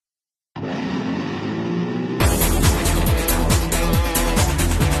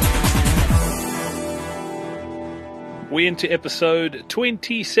We're into episode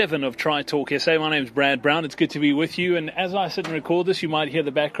 27 of Try Talk SA. My name's Brad Brown. It's good to be with you. And as I sit and record this, you might hear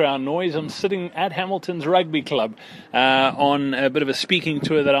the background noise. I'm sitting at Hamilton's Rugby Club on a bit of a speaking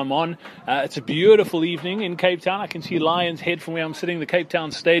tour that I'm on. It's a beautiful evening in Cape Town. I can see Lions Head from where I'm sitting, the Cape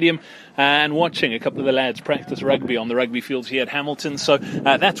Town Stadium, and watching a couple of the lads practice rugby on the rugby fields here at Hamilton. So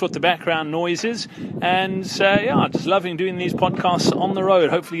that's what the background noise is. And just loving doing these podcasts on the road.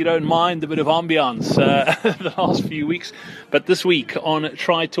 Hopefully you don't mind the bit of ambience the last few weeks. But this week on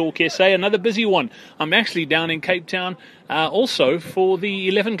Try Talk SA, another busy one. I'm actually down in Cape Town also for the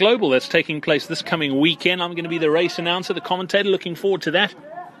 11 Global that's taking place this coming weekend. I'm going to be the race announcer, the commentator. Looking forward to that.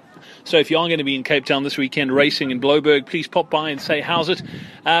 So if you are going to be in Cape Town this weekend racing in Bloberg, please pop by and say how's it.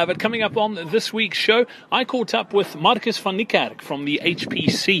 But coming up on this week's show, I caught up with Marcus van Niekerk from the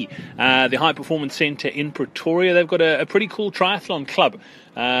HPC, the High Performance Centre in Pretoria. They've got a pretty cool triathlon club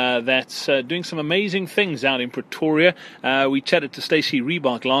that's doing some amazing things out in Pretoria. We chatted to Stacey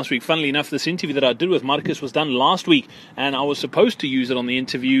Reebok last week. Funnily enough, this interview that I did with Marcus was done last week, and I was supposed to use it on the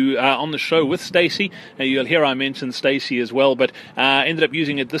interview on the show with Stacey. You'll hear I mentioned Stacey as well, but ended up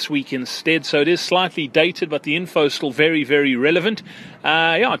using it this week instead. So it is slightly dated, but the info is still very, very relevant.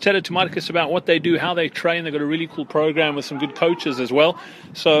 I chatted to Marcus about what they do, how they train. They've got a really cool program with some good coaches as well.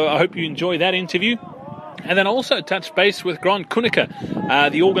 So I hope you enjoy that interview. And then also touch base with Grant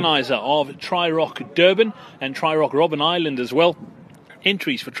Kunneke, the organiser of Tri-Rock Durban and Tri-Rock Robben Island as well.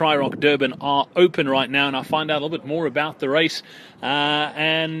 Entries for Tri-Rock Durban are open right now, and I'll find out a little bit more about the race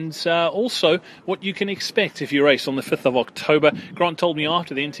and also what you can expect if you race on the 5th of October. Grant told me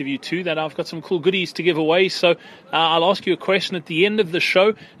after the interview too that I've got some cool goodies to give away, so I'll ask you a question at the end of the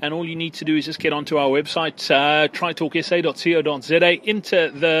show, and all you need to do is just get onto our website, trytalksa.co.za, enter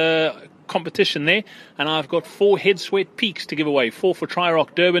the competition there, and I've got 4 head sweat peaks to give away, 4 for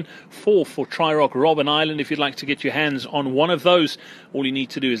Tri-Rock Durban, 4 for Tri-Rock Robben Island. If you'd like to get your hands on one of those, all you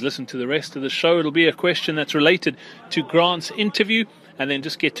need to do is listen to the rest of the show. It'll be a question that's related to Grant's interview, and then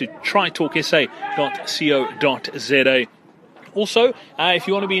just get to trytalksa.co.za. Also, if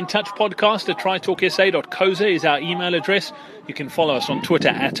you want to be in touch, podcast at trytalksa.co.za is our email address. You can follow us on Twitter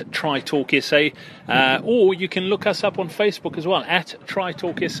at trytalksa, or you can look us up on Facebook as well, at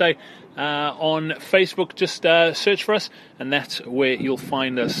trytalksa. On Facebook, just search for us, and that's where you'll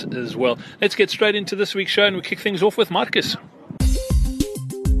find us as well. Let's get straight into this week's show, and we kick things off with Marcus.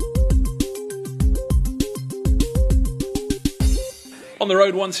 On the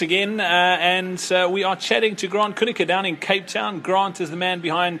road once again, and we are chatting to Grant Kunneke down in Cape Town. Grant is the man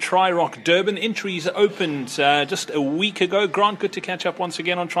behind Tri-Rock Durban. Entries opened just a week ago. Grant, good to catch up once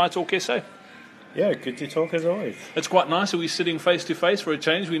again on Try Talk SA. Yeah, good to talk as always. It's quite nice that we're sitting face to face for a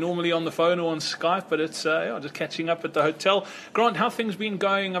change. We're normally on the phone or on Skype, but it's just catching up at the hotel. Grant, how things been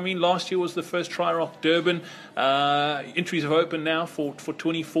going? I mean, last year was the first Tri-Rock Durban. Entries have opened now for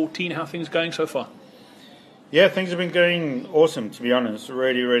 2014. How are things going so far? Yeah, things have been going awesome, to be honest.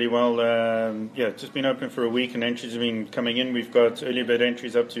 Really, really well. It's just been open for a week, and entries have been coming in. We've got early bird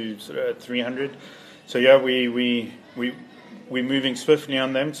entries up to 300. So yeah, we're moving swiftly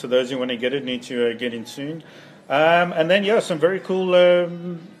on them. So those who want to get it need to get in soon. And then some very cool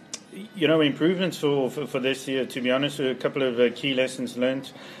improvements for this year. To be honest, a couple of key lessons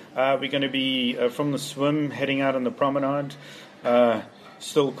learned. We're going to be from the swim heading out on the promenade.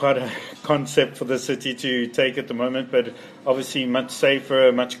 Still quite a concept for the city to take at the moment, but obviously much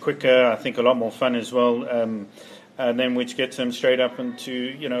safer, much quicker, I think a lot more fun as well, and then which gets them straight up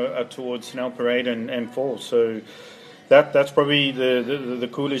into, up towards Snell Parade and Fall. So that's probably the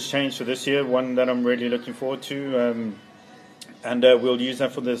coolest change for this year, one that I'm really looking forward to, and we'll use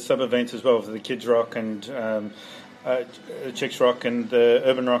that for the sub-events as well, for the Kids Rock and Chicks Rock and the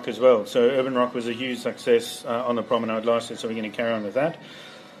Urban Rock as well. So Urban Rock was a huge success on the promenade last year, so we're going to carry on with that.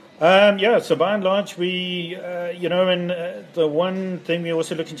 So by and large, we, the one thing we're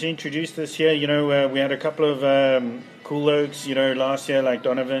also looking to introduce this year, we had a couple of cool oaks, last year, like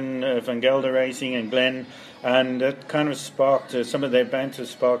Donovan, Van Gelder Racing and Glenn, and that kind of sparked, some of their banter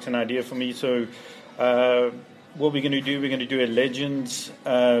sparked an idea for me. So what we're going to do a Legends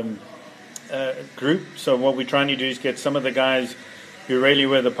group. So what we're trying to do is get some of the guys who really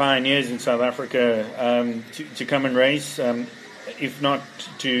were the pioneers in South Africa to come and race, if not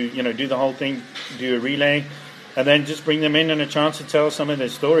to do the whole thing, do a relay, and then just bring them in and a chance to tell some of their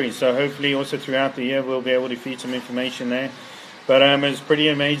stories. So hopefully also throughout the year we'll be able to feed some information there. But it's pretty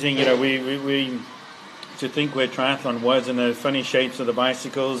amazing, we to think where triathlon was, and the funny shapes of the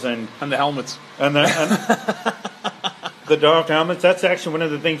bicycles and the helmets and the dark helmets. That's actually one of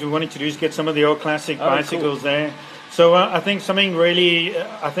the things we wanted to do, is get some of the old classic bicycles cool. there. So I think something really,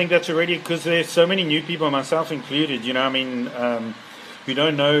 I think that's already, because there's so many new people, myself included, you know, I mean, who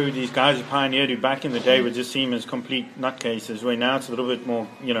don't know these guys who pioneered, who back in the day would just seem as complete nutcases, where now it's a little bit more,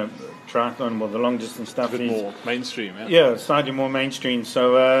 you know, triathlon, well, the long distance stuff a bit is more mainstream, yeah. Yeah, slightly more mainstream.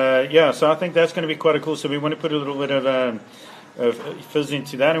 So, so I think that's going to be quite cool. So we want to put a little bit of fizz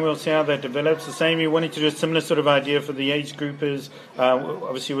into that, and we'll see how that develops. The same, we wanted to do a similar sort of idea for the age groupers.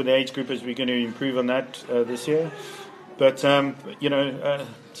 Obviously, with the age groupers, we're going to improve on that this year. But,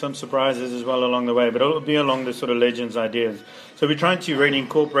 some surprises as well along the way. But it'll be along the sort of legends ideas. So we're trying to really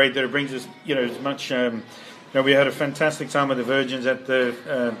incorporate that. It brings us, as much... we had a fantastic time with the Virgins at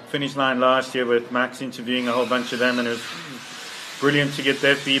the finish line last year with Max interviewing a whole bunch of them, and it was brilliant to get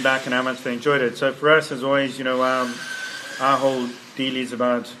their feedback and how much they enjoyed it. So for us, as always, our whole deal is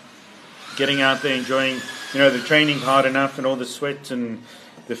about getting out there, enjoying, the training hard enough and all the sweat and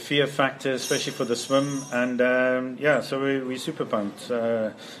the fear factor, especially for the swim. And so we're super pumped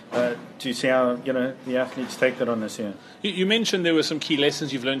to see how the athletes take that on this year. You mentioned there were some key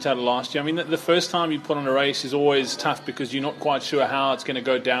lessons you've learned out of last year. I mean, the first time you put on a race is always tough because you're not quite sure how it's going to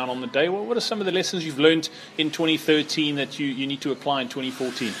go down on the day. What are some of the lessons you've learned in 2013 that you need to apply in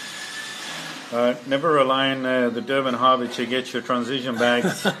 2014? Never rely on the Durban harbour to get your transition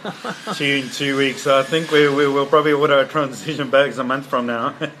bags to you in 2 weeks. So I think we'll probably order our transition bags a month from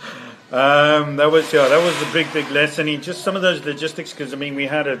now. That was the big lesson in just some of those logistics, because we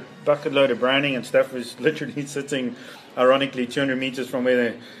had a bucket load of branding and stuff was literally sitting, ironically, 200 meters from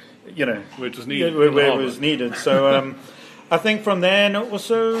where where it was needed. Where it was needed. So I think from there, and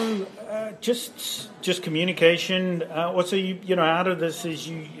also just communication. Also, out of this is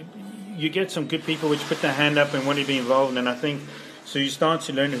you get some good people which put their hand up and want to be involved, and I think so you start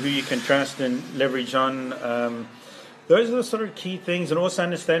to learn who you can trust and leverage on. Those are the sort of key things, and also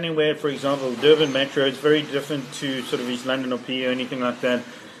understanding where, for example, Durban Metro is very different to sort of East London or PE or anything like that.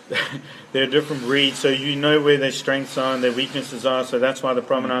 They're different breeds, so you know where their strengths are and their weaknesses are. So that's why the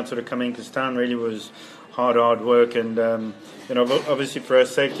promenade sort of come in, because town really was hard work, and obviously for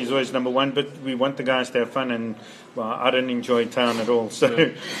us safety is always number one, but we want the guys to have fun, and I didn't enjoy town at all.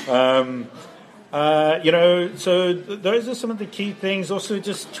 So so those are some of the key things. Also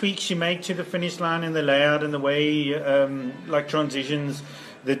just tweaks you make to the finish line and the layout and the way like transitions.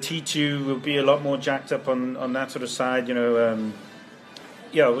 The T2 will be a lot more jacked up on that sort of side. It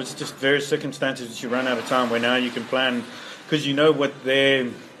was just various circumstances that you run out of time, where now you can plan, because you know what their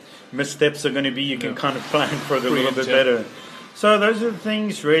missteps are going to be. You can kind of plan for it a little bit better. So those are the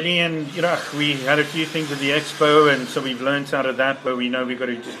things really, and we had a few things at the expo, and so we've learned out of that, where we know we've got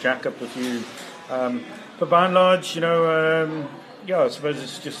to just jack up a few. But by and large, I suppose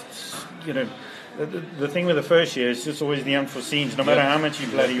it's just the thing with the first year is just always the unforeseens. No matter how much you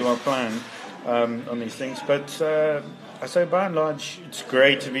bloody well plan on these things, but I say by and large, it's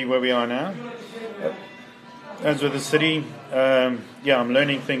great to be where we are now. As with the city, I'm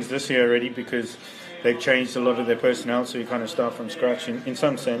learning things this year already, because they've changed a lot of their personnel, so you kind of start from scratch in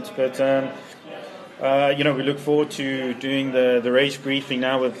some sense. But, we look forward to doing the race briefing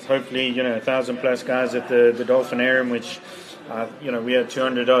now with hopefully, 1,000 plus guys at the Dolphinarium, which, we had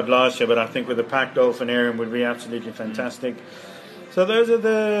 200 odd last year, but I think with the packed Dolphinarium would be absolutely fantastic. So those are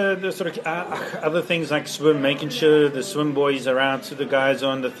the sort of other things like swim, making sure the swim boys are out to the guys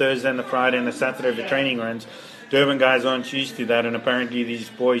on the Thursday and the Friday and the Saturday for training runs. Durban guys aren't used to that, and apparently these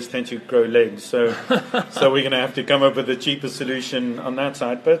boys tend to grow legs. So we're going to have to come up with a cheaper solution on that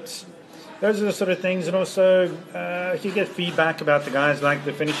side. But those are the sort of things. And also, you get feedback about the guys like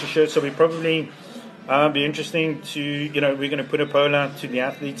the finisher shirt. So we probably be interesting to, we're going to put a poll out to the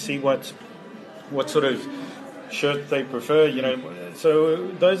athletes, see what sort of shirt they prefer. So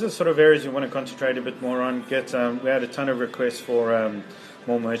those are sort of areas we want to concentrate a bit more on. We had a ton of requests for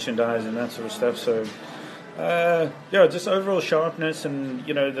more merchandise and that sort of stuff. So. Just overall sharpness, and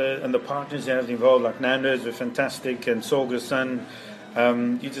the partners you have involved, like Nando's were fantastic, and Sorga's son.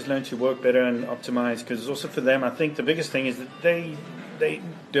 You just learn to work better and optimize, because also for them, I think the biggest thing is that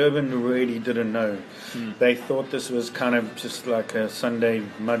Durban really didn't know. They thought this was kind of just like a Sunday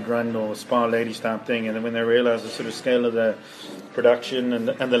mud run or spa ladies type thing, and then when they realized the sort of scale of the production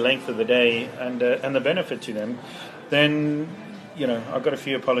and the length of the day and the benefit to them, then. I've got a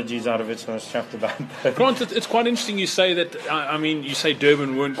few apologies out of it, so I was chuffed about that. Grant, it's quite interesting you say that. You say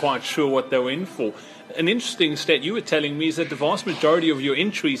Durban weren't quite sure what they were in for. An interesting stat you were telling me is that the vast majority of your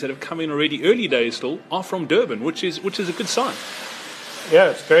entries that have come in already early days still are from Durban, which is a good sign. Yeah,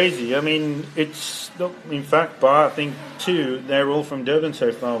 it's crazy. It's in fact, bar I think 2, they're all from Durban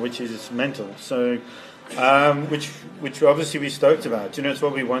so far, which is mental. So, which obviously we're stoked about. It's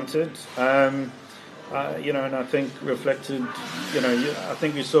what we wanted. And I think reflected, I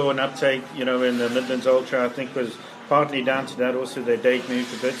think we saw an uptake, in the Midlands Ultra. I think was partly down to that. Also, their date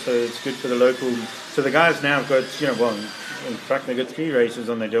moved a bit, so it's good for the local. So the guys now have got, in fact, they've got 3 races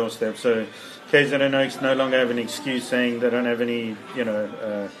on their doorstep. So KZN Oaks no longer have an excuse saying they don't have any,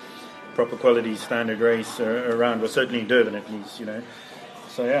 proper quality standard race around. Well, certainly Durban at least,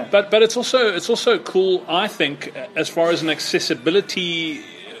 So yeah. But it's also cool, I think, as far as an accessibility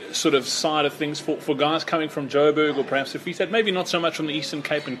sort of side of things for guys coming from Joburg or perhaps if we said maybe not so much from the Eastern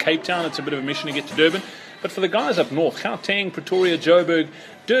Cape and Cape Town. It's a bit of a mission to get to Durban. But for the guys up north, Gauteng, Pretoria, Joburg,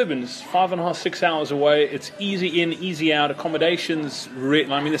 Durban's 5.5, 6 hours away. It's easy in, easy out. Accommodations,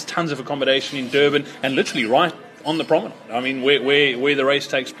 there's tons of accommodation in Durban and literally right on the promenade. Where the race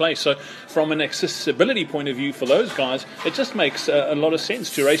takes place. So from an accessibility point of view for those guys, it just makes a lot of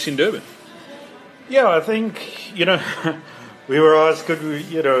sense to race in Durban. Yeah, I think, we were asked, could we,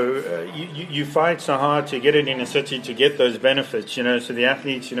 you fight so hard to get it in a city to get those benefits, so the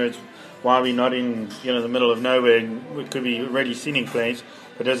athletes, it's why we're not in, the middle of nowhere. It could be already scenic place,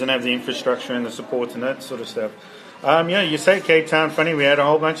 but doesn't have the infrastructure and the support and that sort of stuff. You say Cape Town, funny, we had a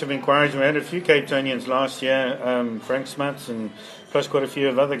whole bunch of inquiries. We had a few Cape Townians last year, Frank Smuts, and plus quite a few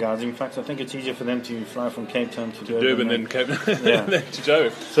of other guys. In fact, I think it's easier for them to fly from Cape Town to Durban than Cape than to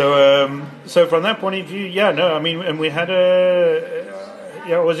Joburg. So from that point of view, and we had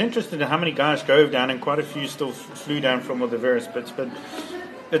I was interested in how many guys drove down, and quite a few still flew down from all the various bits, but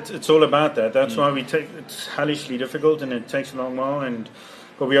it's all about that. That's why it's hellishly difficult, and it takes a long while,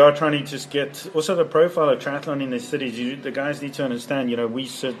 but we are trying to just get also the profile of triathlon in the cities. The guys need to understand, we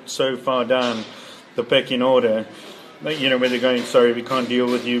sit so far down the pecking order, where they're going, sorry, we can't deal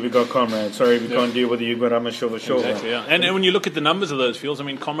with you, we got Comrade. Sorry, we can't deal with you, we've got Amashova Shova. Exactly, yeah. And when you look at the numbers of those fields,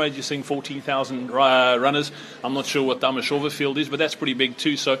 Comrade, you're seeing 14,000 runners. I'm not sure what the Amashova field is, but that's pretty big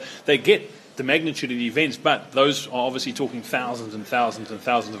too. So they get the magnitude of the events, but those are obviously talking thousands and thousands and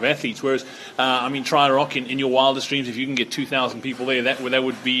thousands of athletes. Whereas, Try Rock in your wildest dreams, if you can get 2,000 people there, that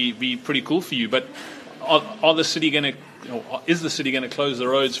would be pretty cool for you. But is the city going to close the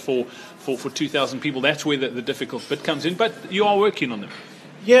roads for 2,000 people? That's where the difficult bit comes in. But you are working on them.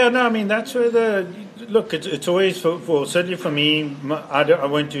 Yeah, no, that's where it's always for certainly for me. I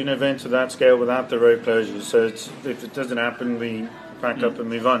won't do an event of that scale without the road closures. So if it doesn't happen, we pack up and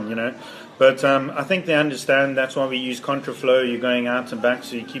move on. But I think they understand. That's why we use contraflow. You're going out and back,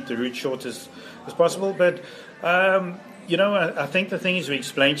 so you keep the route short as possible. But I think the thing is we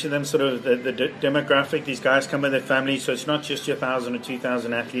explain to them sort of the demographic. These guys come with their families, so it's not just your 1,000 or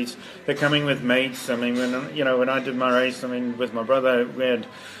 2,000 athletes. They're coming with mates. When I did my race, with my brother, we had,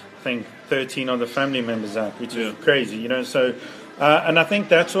 I think, 13 other family members out, which is crazy, So, and I think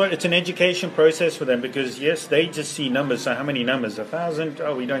that's what it's an education process for them, because yes, they just see numbers. So how many numbers? 1,000?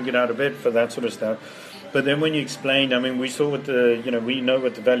 Oh, we don't get out of bed for that sort of stuff. But then when you explain, we saw what we know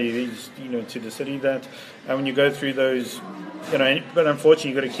what the value is, to the city, that, and when you go through those, but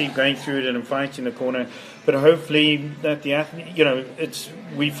unfortunately you've got to keep going through it and fight in the corner. But hopefully that the athlete,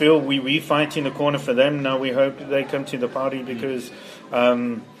 we feel we fight in the corner for them. Now we hope that they come to the party, because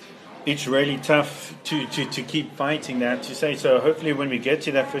it's really tough to keep fighting that, to say. So hopefully when we get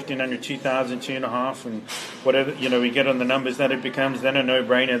to that 1,500, 2,000, 2.5 and whatever, we get on the numbers, that it becomes then a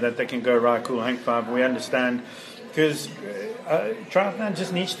no-brainer that they can go, right, cool, hang five, we understand. Because triathlon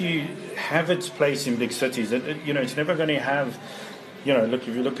just needs to have its place in big cities. It's never going to have, if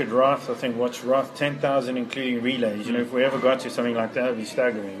you look at Roth, I think, what's Roth, 10,000 including relays. If we ever got to something like that, it would be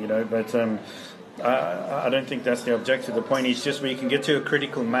staggering, but I don't think that's the objective. The point is just where you can get to a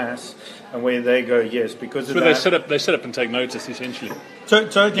critical mass, and where they go, yes, because of that. They set up and take notice, essentially.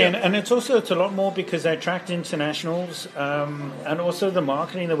 Totally, yeah. And it's a lot more because they attract internationals, and also the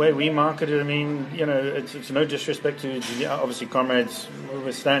marketing, the way we market it. It's no disrespect to obviously Comrades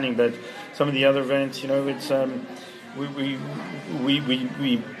we're standing, but some of the other events, it's we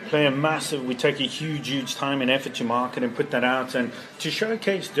play we take a huge time and effort to market and put that out and to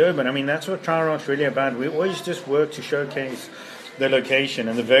showcase Durban. That's what Tri Rock's really about. We always just work to showcase the location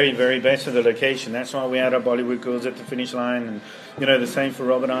and the very, very best of the location. That's why we had our Bollywood girls at the finish line, and the same for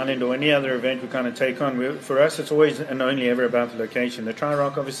Robben Island or any other event we kind of take on. For us, it's always and only ever about the location. The Tri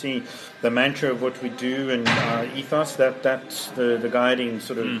Rock, obviously, the mantra of what we do and our ethos, that's the guiding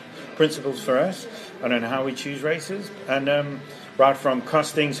sort of principles for us, and on how we choose races. And right from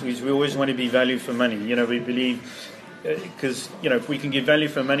costings, we always want to be value for money. We believe, because if we can give value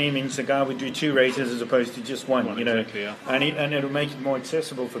for money, it means the guy would do 2 races as opposed to just one. Exactly, yeah. And it'll make it more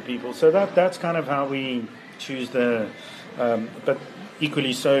accessible for people. So that's kind of how we choose but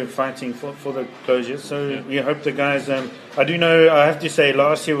equally so fighting for the closures. So we hope the guys. I do know. I have to say,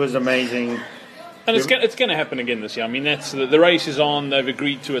 last year was amazing. And it's going to happen again this year. I mean, that's the race is on. They've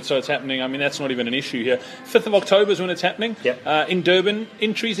agreed to it, so it's happening. I mean, that's not even an issue here. 5th of October is when it's happening. Yep. In Durban,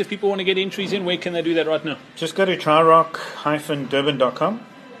 entries, if people want to get entries in, where can they do that right now? Just go to tryrock-durban.com.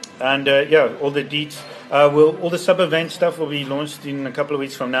 And all the deets. All the sub-event stuff will be launched in a couple of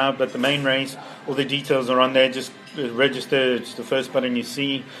weeks from now, but the main race, all the details are on there. Just register. It's the first button you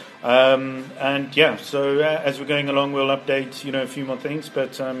see. So as we're going along, we'll update, a few more things,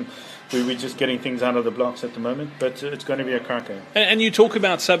 but we're just getting things out of the blocks at the moment, but it's going to be a cracker. And you talk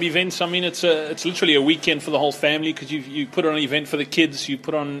about sub-events. I mean, it's literally a weekend for the whole family, because you put on an event for the kids, you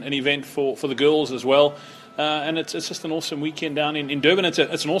put on an event for the girls as well. And it's just an awesome weekend down in Durban. It's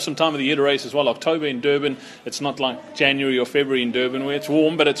an awesome time of the year to race as well. October in Durban, it's not like January or February in Durban where it's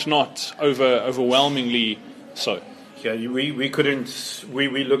warm, but it's not overwhelmingly so. Yeah, we couldn't.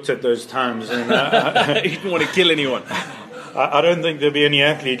 We looked at those times, and you didn't want to kill anyone. I don't think there'll be any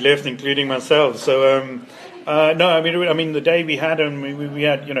athlete left, including myself. So no, I mean the day we had them, we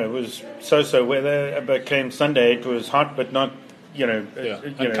had it was so weather, but came Sunday it was hot, but not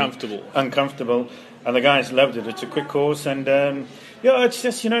uncomfortable. And the guys loved it. It's a quick course, and it's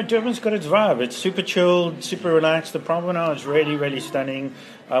just Durban's got its vibe. It's super chilled, super relaxed. The promenade is really, really stunning.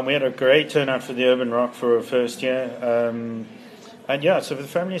 We had a great turnout for the Urban Rock for our first year, so for the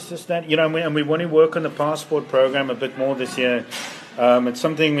family, it's just that and we want to work on the passport program a bit more this year. It's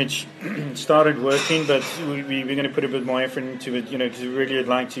something which started working, but we're going to put a bit more effort into it. Because we really would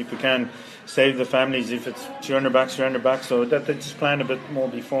like to, if we can, save the families. If it's $200, or that they just plan a bit more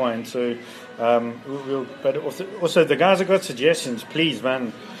beforehand. So. But also the guys have got suggestions. Please,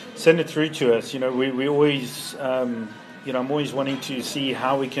 man, send it through to us. We always, I'm always wanting to see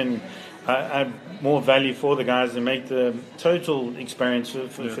how we can add more value for the guys and make the total experience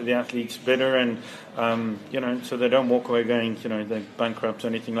for the athletes better, and so they don't walk away going, they're bankrupt or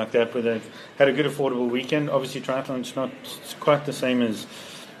anything like that. But they've had a good, affordable weekend. Obviously, triathlon's not quite the same as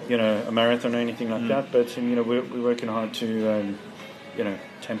a marathon or anything like that. But we're working hard to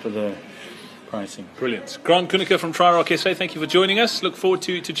temper the pricing. Brilliant. Grant Kunica from TriRock SA, thank you for joining us. Look forward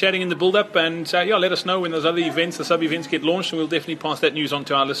to chatting in the build-up, and let us know when those other events, the sub-events get launched, and we'll definitely pass that news on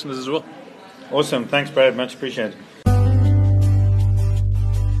to our listeners as well. Awesome. Thanks, Brad. Much appreciated.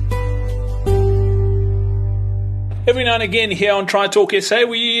 Every now and again here on Tri Talk SA,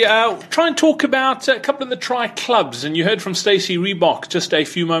 we try and talk about a couple of the Tri clubs. And you heard from Stacey Reebok just a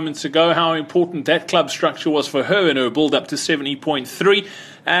few moments ago how important that club structure was for her in her build-up to 70.3.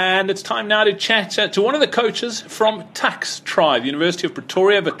 And it's time now to chat to one of the coaches from Tuks Tri, the University of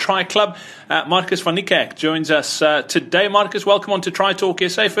Pretoria, but Tri Club. Marcus van Niekerk joins us today. Marcus, welcome on to Tri Talk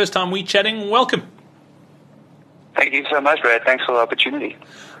SA. First time we chatting. Welcome. Thank you so much, Brad. Thanks for the opportunity.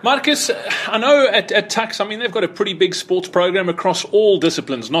 Marcus, I know at Tuks, they've got a pretty big sports program across all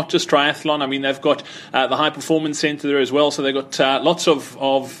disciplines, not just triathlon. They've got the High Performance Centre there as well, so they've got lots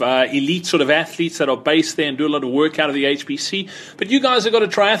of elite sort of athletes that are based there and do a lot of work out of the HPC. But you guys have got a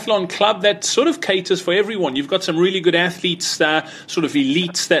triathlon club that sort of caters for everyone. You've got some really good athletes, sort of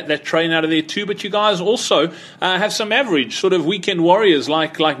elites that train out of there too, but you guys also have some average sort of weekend warriors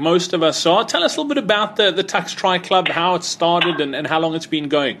like most of us are. Tell us a little bit about the Tuks Tri Club, how it started and how long it's been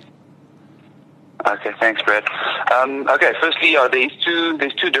going. Okay, thanks, Brad. Firstly,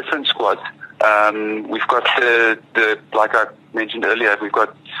 there's two different squads. We've got the like I mentioned earlier, we've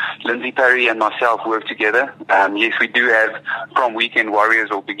got Lindsay Perry and myself work together. Yes, we do have from weekend warriors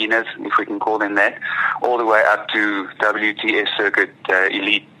or beginners, if we can call them that, all the way up to WTS circuit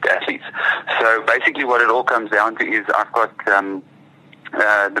elite athletes. So basically, what it all comes down to is I've got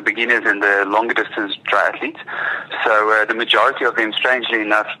the beginners and the longer distance triathletes. So the majority of them, strangely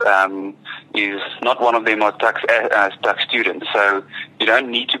enough, is not one of them are Tuks students. So you don't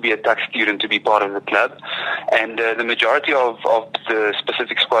need to be a Tuks student to be part of the club. And the majority of the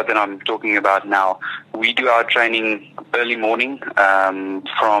specific squad that I'm talking about now, we do our training early morning,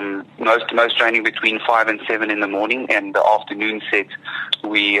 from most training between 5 and 7 in the morning, and the afternoon set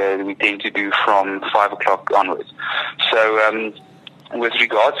we tend to do from 5 o'clock onwards. So with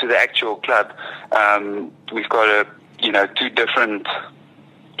regards to the actual club, we've got two different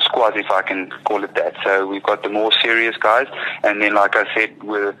squads, if I can call it that. So we've got the more serious guys, and then, like I said,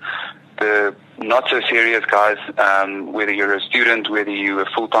 with the not so serious guys, whether you're a student, whether you're a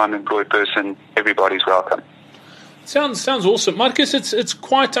full-time employed person, everybody's welcome. Sounds awesome. Marcus, it's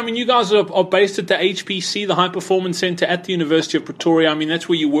quite, you guys are based at the HPC, the High Performance Centre at the University of Pretoria. That's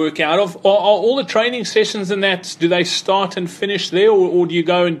where you work out of. Are all the training sessions and that, do they start and finish there, or do you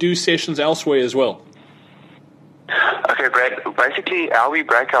go and do sessions elsewhere as well? Okay, Brad. Basically, how we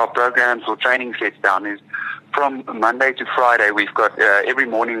break our programs or training sets down is from Monday to Friday, we've got every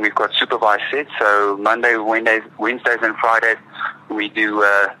morning we've got supervised sets. So Monday, Wednesdays, and Fridays we do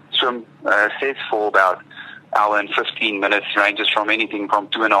swim sets for about hour and 15 minutes, ranges from anything from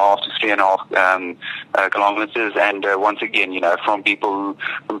 2.5 to 3.5 kilometers. And once again, from people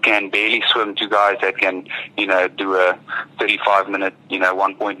who can barely swim to guys that can, do a 35-minute,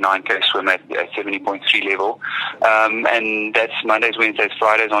 1.9K swim at 70.3 level. And that's Mondays, Wednesdays,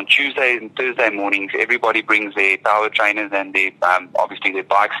 Fridays. On Tuesdays and Thursday mornings, everybody brings their power trainers and their, obviously their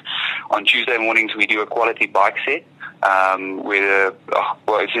bikes. On Tuesday mornings, we do a quality bike set.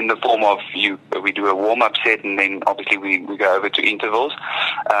 It's in the form of we do a warm-up set, and then obviously we go over to intervals.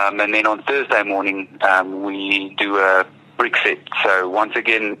 And then on Thursday morning, we do a brick set. So once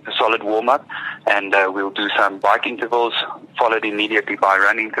again, a solid warm-up, and we'll do some bike intervals, followed immediately by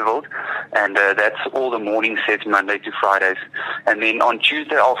run intervals. And that's all the morning sets, Monday to Fridays. And then on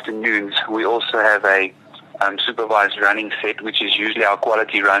Tuesday afternoons, we also have a supervised running set, which is usually our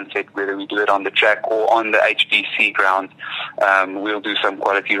quality run set, whether we do it on the track or on the HBC ground. We'll do some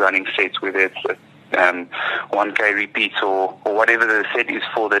quality running sets, whether it's 1K repeats or whatever the set is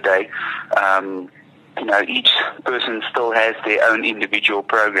for the day. Each person still has their own individual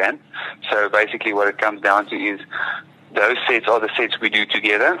program. So basically what it comes down to is those sets are the sets we do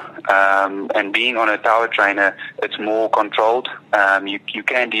together, and being on a tower trainer, it's more controlled. You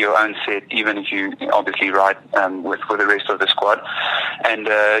can do your own set, even if you obviously ride for the rest of the squad. And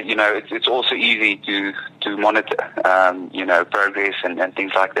it's also easy to monitor, progress and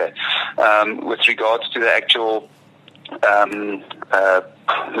things like that. With regards to the actual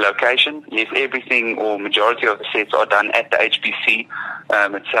location, yes, everything or majority of the sets are done at the HPC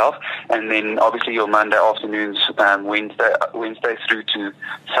itself, and then obviously your Monday afternoons, Wednesday through to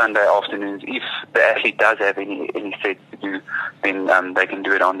Sunday afternoons, if the athlete does have any sets to do, then they can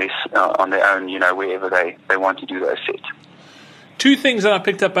do it on their own, wherever they want to do those sets. Two things that I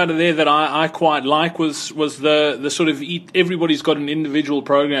picked up out of there that I quite like was the sort of everybody's got an individual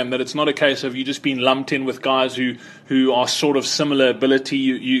program, that it's not a case of you just being lumped in with guys who are sort of similar ability.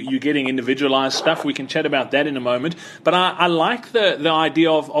 You're getting individualized stuff. We can chat about that in a moment. But I like the idea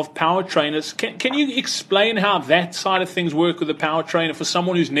of power trainers. Can you explain how that side of things work with a power trainer for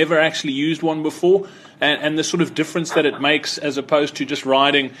someone who's never actually used one before? And the sort of difference that it makes as opposed to just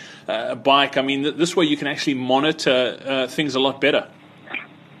riding a bike. I mean, this way you can actually monitor things a lot better.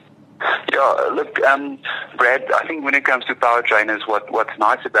 Yeah, look, Brad, I think when it comes to power trainers, what's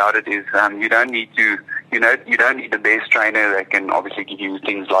nice about it is you don't need the best trainer that can obviously give you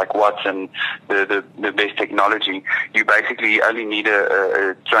things like watts and the best technology. You basically only need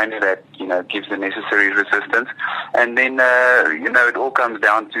a trainer that gives the necessary resistance, and then it all comes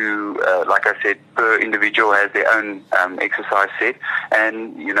down to like I said, per individual has their own exercise set,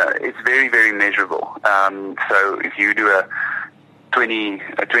 and it's very, very measurable. So if you do a 20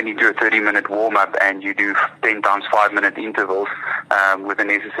 to a 30-minute warm-up and you do 10 times 5-minute intervals with the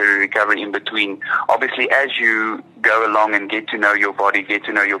necessary recovery in between. Obviously, as you go along and get to know your body, get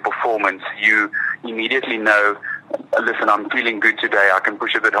to know your performance, you immediately know, listen, I'm feeling good today, I can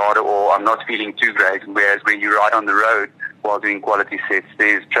push a bit harder, or I'm not feeling too great. Whereas when you ride on the road while doing quality sets,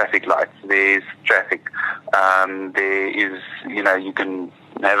 there's traffic lights, there's traffic, there is, you can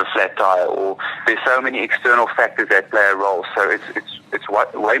have a flat tire, or there's so many external factors that play a role. So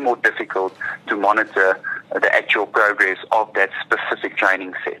it's way more difficult to monitor the actual progress of that specific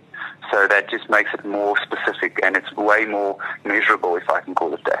training set. So that just makes it more specific, and it's way more measurable, if I can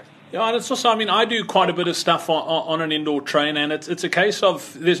call it that. Yeah, and it's also, I do quite a bit of stuff on an indoor trainer, and it's a case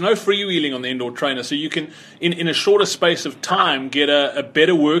of there's no freewheeling on the indoor trainer, so you can, in a shorter space of time, get a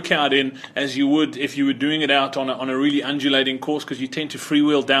better workout in as you would if you were doing it out on a really undulating course, because you tend to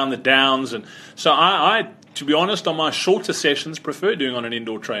freewheel down the downs. And so I, to be honest, on my shorter sessions, prefer doing on an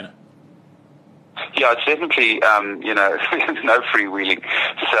indoor trainer. Yeah, it's definitely, there's no freewheeling.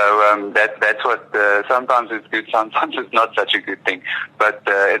 So that's what, sometimes it's good, sometimes it's not such a good thing. But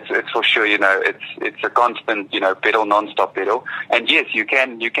it's for sure, it's a constant, pedal, non-stop pedal. And yes, you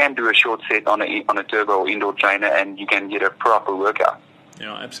can do a short set on a turbo or indoor trainer, and you can get a proper workout.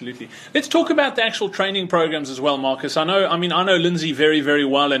 Yeah, absolutely. Let's talk about the actual training programs as well, Marcus. I know Lindsay very, very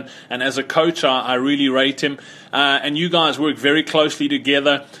well, and as a coach, I really rate him. And you guys work very closely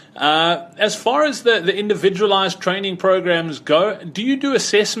together. As far as the individualized training programs go, do you do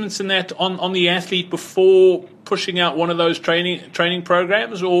assessments in that on the athlete before pushing out one of those training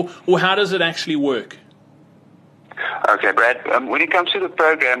programs, or how does it actually work? Okay, Brad. When it comes to the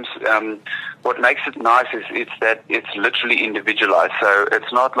programs, what makes it nice is that it's literally individualized. So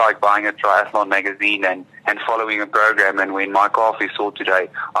it's not like buying a triathlon magazine and following a program. And when my calf is sore today,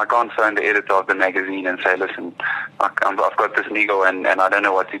 I can't phone the editor of the magazine and say, listen, I've got this niggle and I don't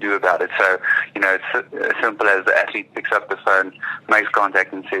know what to do about it. So, it's as simple as the athlete picks up the phone, makes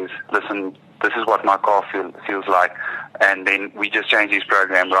contact and says, listen, this is what my calf feels like. And then we just change his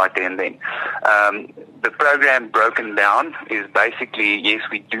program right there and then. The program broken down is basically, yes,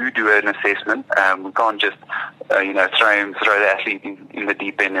 we do an assessment. We can't just, throw the athlete in the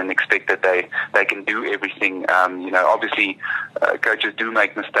deep end and expect that they can do everything. Obviously, coaches do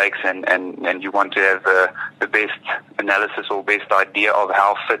make mistakes, and you want to have the best analysis or best idea of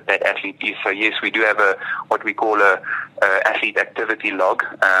how fit that athlete is. So yes, we do have what we call a athlete activity log,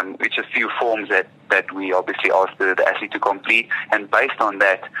 which is a few forms that we obviously ask the athlete to complete, and based on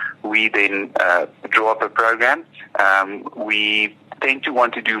that, we then draw up a program. We tend to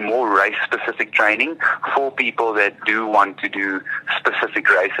want to do more race-specific training for people that do want to do specific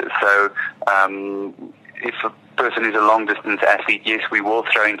races. So if a person is a long-distance athlete, yes, we will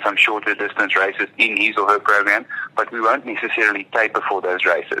throw in some shorter distance races in his or her program, but we won't necessarily taper for those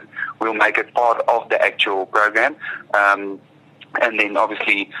races. We'll make it part of the actual program. And then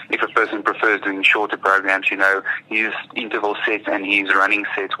obviously, if a person prefers doing shorter programs, his interval sets and his running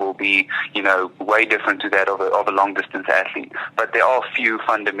sets will be, way different to that of a long distance athlete. But there are a few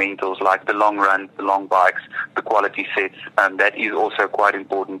fundamentals like the long runs, the long bikes, the quality sets, that is also quite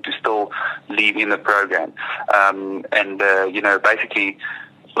important to still leave in the program. Basically,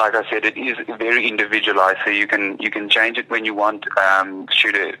 like I said, it is very individualized, so you can change it when you want.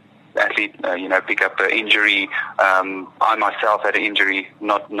 Should a athlete, pick up an injury. I myself had an injury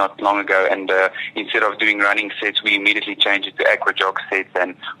not long ago, and instead of doing running sets, we immediately changed it to aqua jog sets.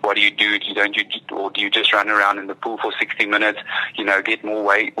 And what do? Do you just run around in the pool for 60 minutes? Get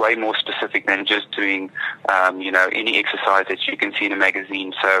way more specific than just doing, any exercise that you can see in a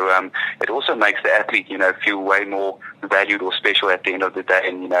magazine. So it also makes the athlete, feel way more valued or special at the end of the day.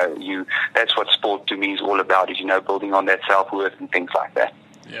 And that's what sport to me is all about, is building on that self-worth and things like that.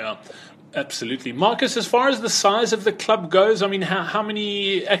 Yeah, absolutely. Marcus, as far as the size of the club goes, I mean, how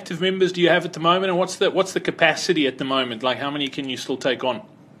many active members do you have at the moment, and what's the capacity at the moment? Like, how many can you still take on?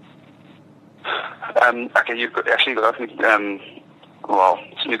 Okay, you've actually got me.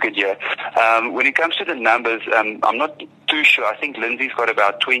 Snookered, yeah. When it comes to the numbers, I'm not too sure. I think Lindsay's got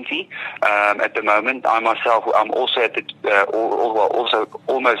about 20 at the moment. I myself, I'm also at also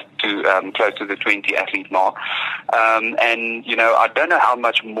almost to close to the 20 athlete mark. I don't know how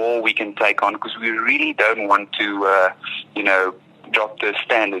much more we can take on, because we really don't want to, drop the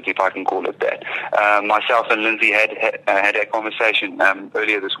standards, if I can call it that. Myself and Lindsay had a conversation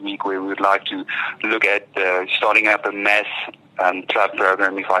earlier this week where we would like to look at starting up a mass club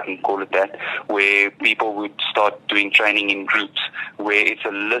program, if I can call it that, where people would start doing training in groups, where it's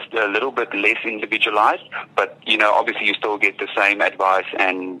a little bit less individualized, but obviously you still get the same advice,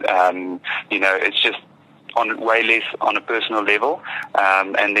 and it's just way less on a personal level,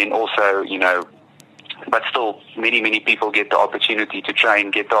 and then also but still, many people get the opportunity to train,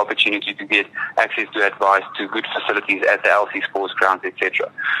 get the opportunity to get access to advice, to good facilities at the LC Sports grounds, etc.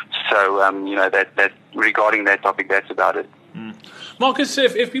 So, that regarding that topic, that's about it. Marcus,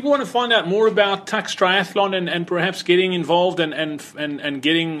 if people want to find out more about Tuks Triathlon and perhaps getting involved and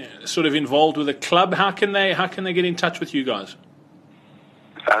getting sort of involved with a club, how can they get in touch with you guys?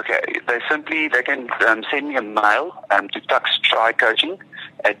 Okay, they can send me a mail to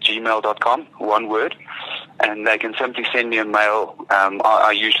tukstrycoaching@gmail.com, one word, and they can simply send me a mail.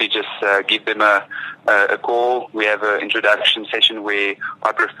 I usually just give them a call. We have an introduction session where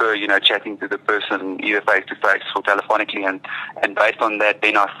I prefer, chatting to the person either face-to-face or telephonically, and based on that,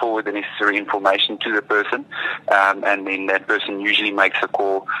 then I forward the necessary information to the person, and then that person usually makes a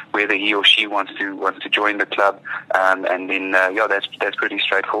call whether he or she wants to join the club, and then that's pretty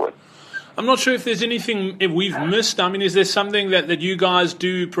straightforward. I'm not sure if there's anything we've missed. I mean, is there something that you guys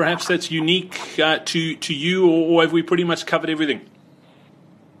do perhaps that's unique to you, or have we pretty much covered everything?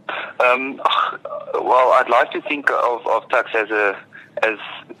 Well, I'd like to think of Tuks as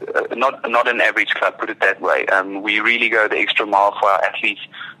not an average club, put it that way. We really go the extra mile for our athletes.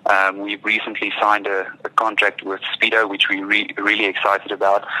 We've recently signed a contract with Speedo, which we're really excited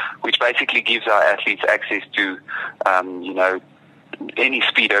about, which basically gives our athletes access to, any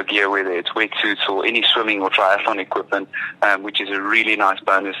Speedo gear, whether it's wetsuits or any swimming or triathlon equipment, which is a really nice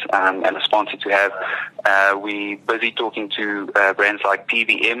bonus and a sponsor to have. We're busy talking to brands like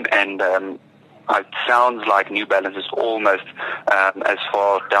PVM and it sounds like New Balance is almost as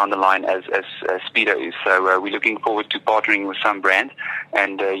far down the line as Speedo is. So we're looking forward to partnering with some brand,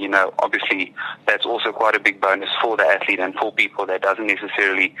 and obviously that's also quite a big bonus for the athlete and for people that doesn't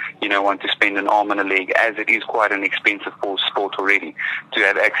necessarily want to spend an arm and a leg, as it is quite an expensive sport already, to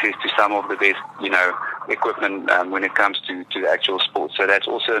have access to some of the best equipment when it comes to the actual sport. So that's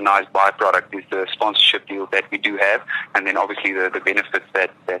also a nice byproduct, is the sponsorship deals that we do have, and then obviously the benefits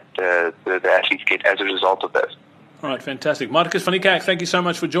that the athletes get as a result of those. All right, fantastic. Marcus van Niekerk, thank you so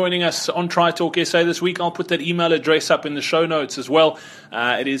much for joining us on Try Talk SA this week. I'll put that email address up in the show notes as well.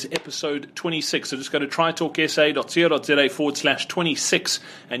 It is episode 26, so just go to trytalksa.co.za/26,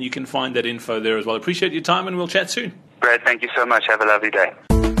 and you can find that info there as well. Appreciate your time, and we'll chat soon. Brad, thank you so much. Have a lovely day.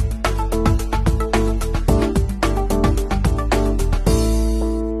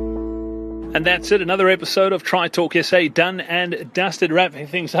 And that's it, another episode of Try Talk SA done and dusted, wrapping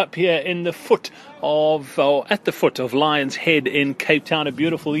things up here at the foot of Lion's Head in Cape Town. A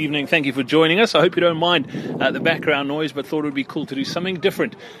beautiful evening. Thank you for joining us. I hope you don't mind the background noise, but thought it would be cool to do something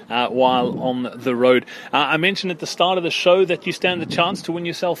different while on the road. I mentioned at the start of the show that you stand the chance to win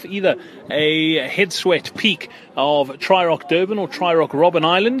yourself either a head sweat peak of Tri-Rock Durban or Tri-Rock Robben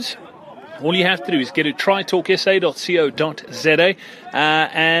Island. All you have to do is get to trytalksa.co.za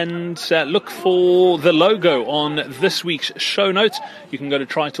and look for the logo on this week's show notes. You can go to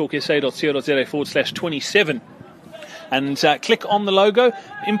trytalksa.co.za/27 and click on the logo,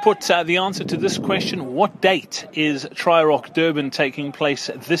 input the answer to this question: what date is Tri-Rock Durban taking place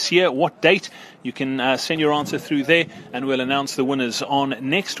this year? What date? You can send your answer through there, and we'll announce the winners on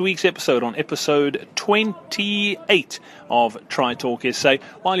next week's episode, on episode 28 of Try Talk SA.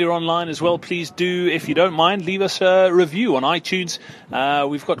 While you're online as well, please do, if you don't mind, leave us a review on iTunes.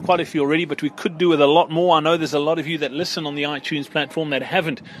 We've got quite a few already, but we could do with a lot more. I know there's a lot of you that listen on the iTunes platform that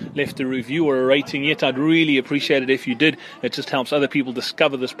haven't left a review or a rating yet. I'd really appreciate it if you did. It just helps other people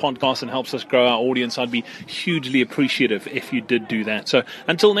discover this podcast and helps us grow our audience. I'd be hugely appreciative if you did do that. So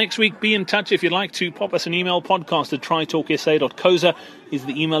until next week, be in touch. If you'd like to pop us an email, podcast@trytalksa.co.za is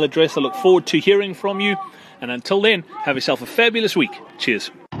the email address. I look forward to hearing from you. And until then, have yourself a fabulous week.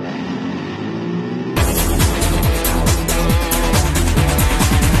 Cheers.